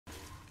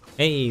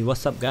Hey,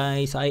 what's up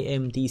guys, I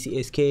am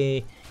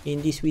TCSK.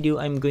 In this video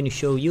I'm going to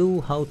show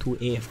you how to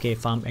AFK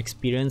farm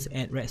experience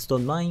at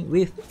Redstone Mine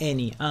with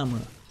any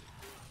armor.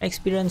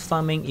 Experience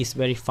farming is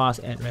very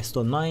fast at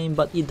Redstone Mine,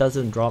 but it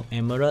doesn't drop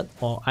emerald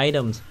or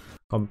items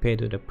compared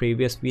to the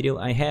previous video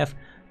I have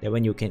that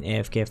when you can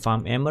AFK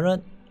farm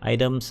emerald,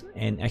 items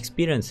and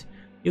experience.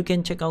 You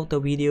can check out the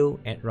video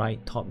at right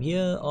top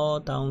here or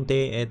down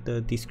there at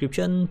the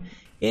description.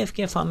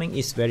 AFK farming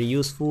is very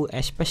useful,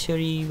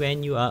 especially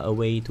when you are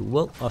away to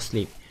work or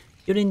sleep.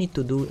 You don't need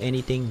to do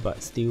anything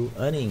but still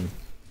earning.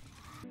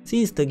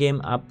 Since the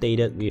game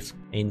updated with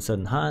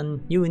Ancient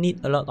Hunt, you will need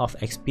a lot of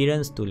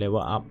experience to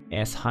level up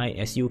as high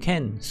as you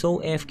can, so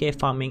AFK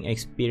farming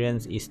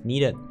experience is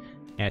needed.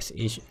 As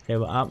each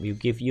level up will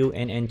give you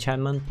an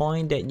enchantment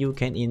point that you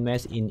can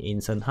invest in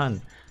Ancient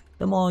Hunt.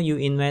 The more you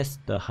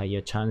invest, the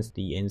higher chance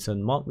the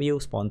ancient mob will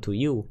spawn to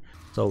you.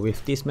 So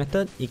with this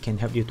method, it can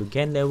help you to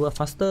gain level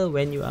faster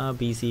when you are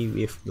busy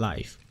with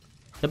life.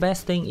 The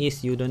best thing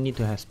is you don't need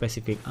to have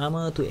specific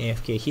armor to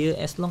AFK here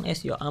as long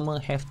as your armor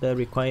have the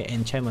required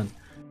enchantment.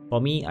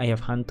 For me, I have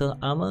Hunter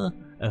armor,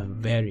 a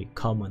very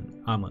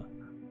common armor.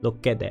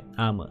 Look at that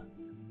armor.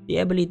 The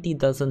ability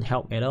doesn't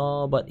help at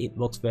all, but it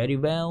works very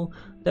well.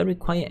 The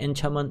required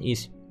enchantment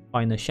is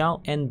Final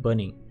Shout and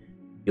Burning.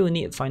 You will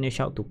need Final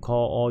Shout to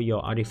call all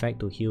your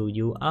artifacts to heal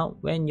you out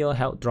when your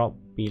health drop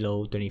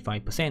below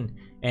 25%,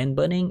 and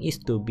Burning is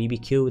to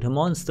BBQ the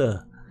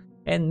monster.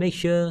 And make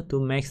sure to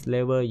max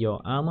level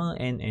your armor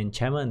and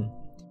enchantment.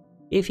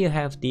 If you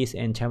have this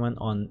enchantment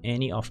on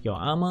any of your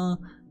armor,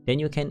 then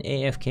you can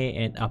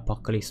AFK at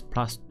Apocalypse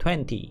plus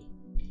 20.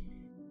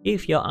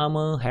 If your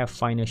armor have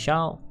Final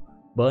Shout,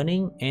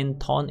 Burning and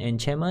Taunt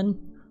enchantment,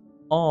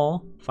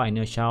 or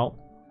Final Shout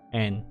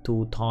and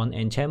 2 Taunt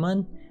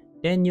enchantment,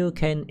 then you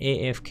can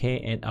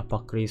AFK at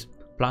Apocalypse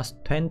plus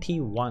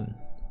 21.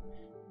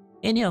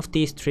 Any of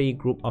these 3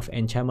 group of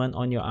enchantment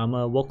on your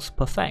armor works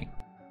perfect.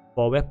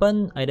 For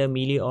weapon, either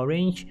melee or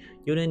range,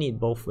 you don't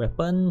need both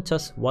weapons,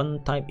 just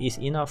one type is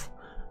enough.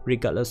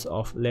 Regardless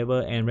of level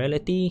and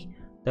rarity,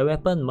 the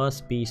weapon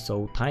must be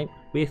soul type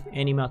with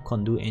Anima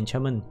Conduit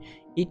enchantment.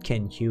 It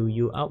can heal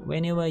you up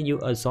whenever you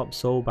absorb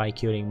soul by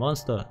killing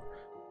monster.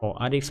 For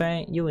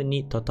artifact, you will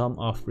need Totem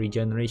of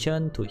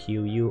Regeneration to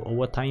heal you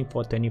over time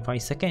for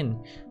 25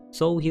 seconds,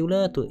 Soul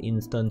Healer to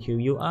instant heal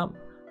you up.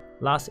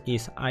 Last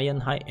is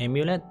Ironhide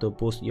Amulet to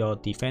boost your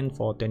defense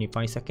for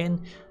 25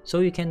 seconds so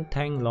you can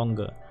tank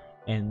longer,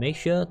 and make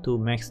sure to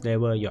max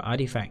level your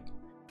artifact.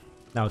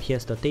 Now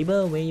here's the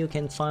table where you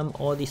can farm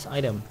all these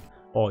items,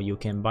 or you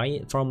can buy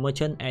it from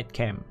merchant at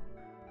camp.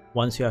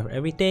 Once you have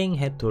everything,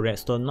 head to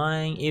Redstone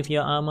Mine. If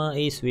your armor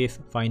is with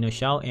Final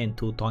Shout and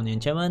 2 Taunt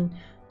enchantment,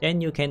 then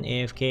you can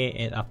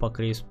AFK at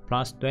Apocalypse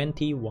plus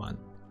 21.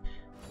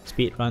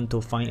 Speedrun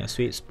to find a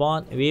sweet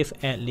spot with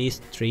at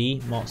least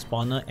 3 mob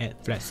spawner at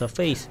flat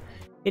surface.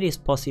 It is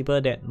possible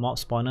that mob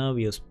spawner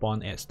will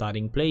spawn at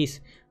starting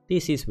place.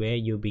 This is where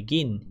you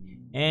begin,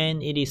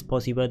 and it is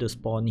possible to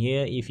spawn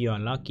here if you are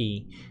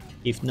lucky.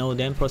 If no,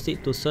 then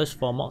proceed to search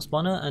for mob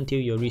spawner until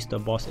you reach the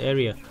boss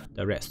area,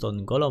 the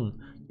redstone golem.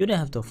 You don't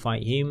have to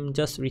fight him,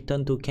 just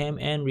return to camp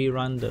and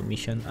rerun the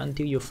mission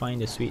until you find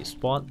the sweet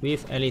spot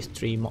with at least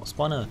 3 mob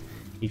spawner.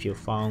 If you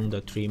found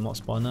the 3 mob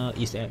spawner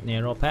is at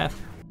narrow path,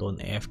 don't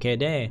AFK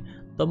there.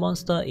 The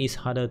monster is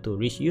harder to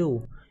reach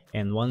you.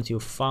 And once you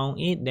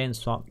found it, then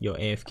swap your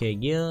AFK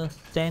gear,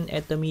 stand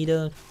at the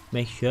middle,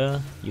 make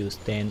sure you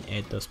stand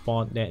at the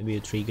spot that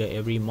will trigger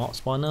every mob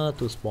spawner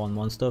to spawn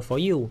monster for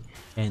you.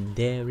 And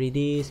there it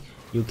is,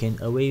 you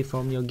can away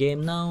from your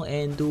game now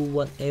and do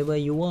whatever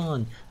you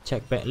want.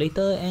 Check back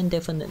later and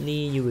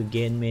definitely you will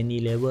gain many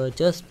level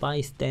just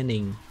by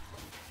standing.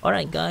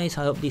 Alright guys,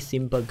 I hope this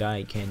simple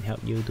guide can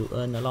help you to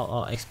earn a lot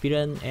of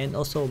experience and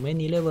also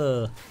many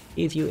level.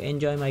 If you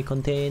enjoy my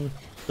content,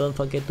 don't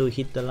forget to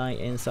hit the like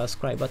and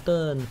subscribe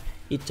button.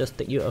 It just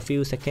takes you a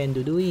few seconds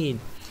to do it.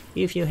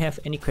 If you have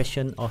any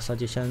question or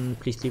suggestion,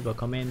 please leave a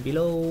comment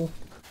below.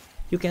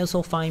 You can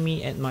also find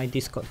me at my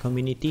Discord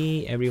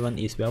community. Everyone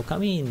is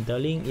welcoming. The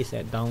link is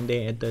down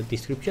there at the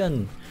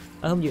description.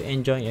 I hope you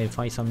enjoy and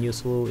find some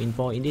useful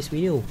info in this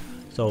video.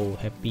 So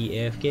happy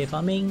AFK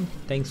farming,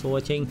 thanks for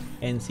watching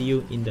and see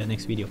you in the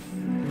next video.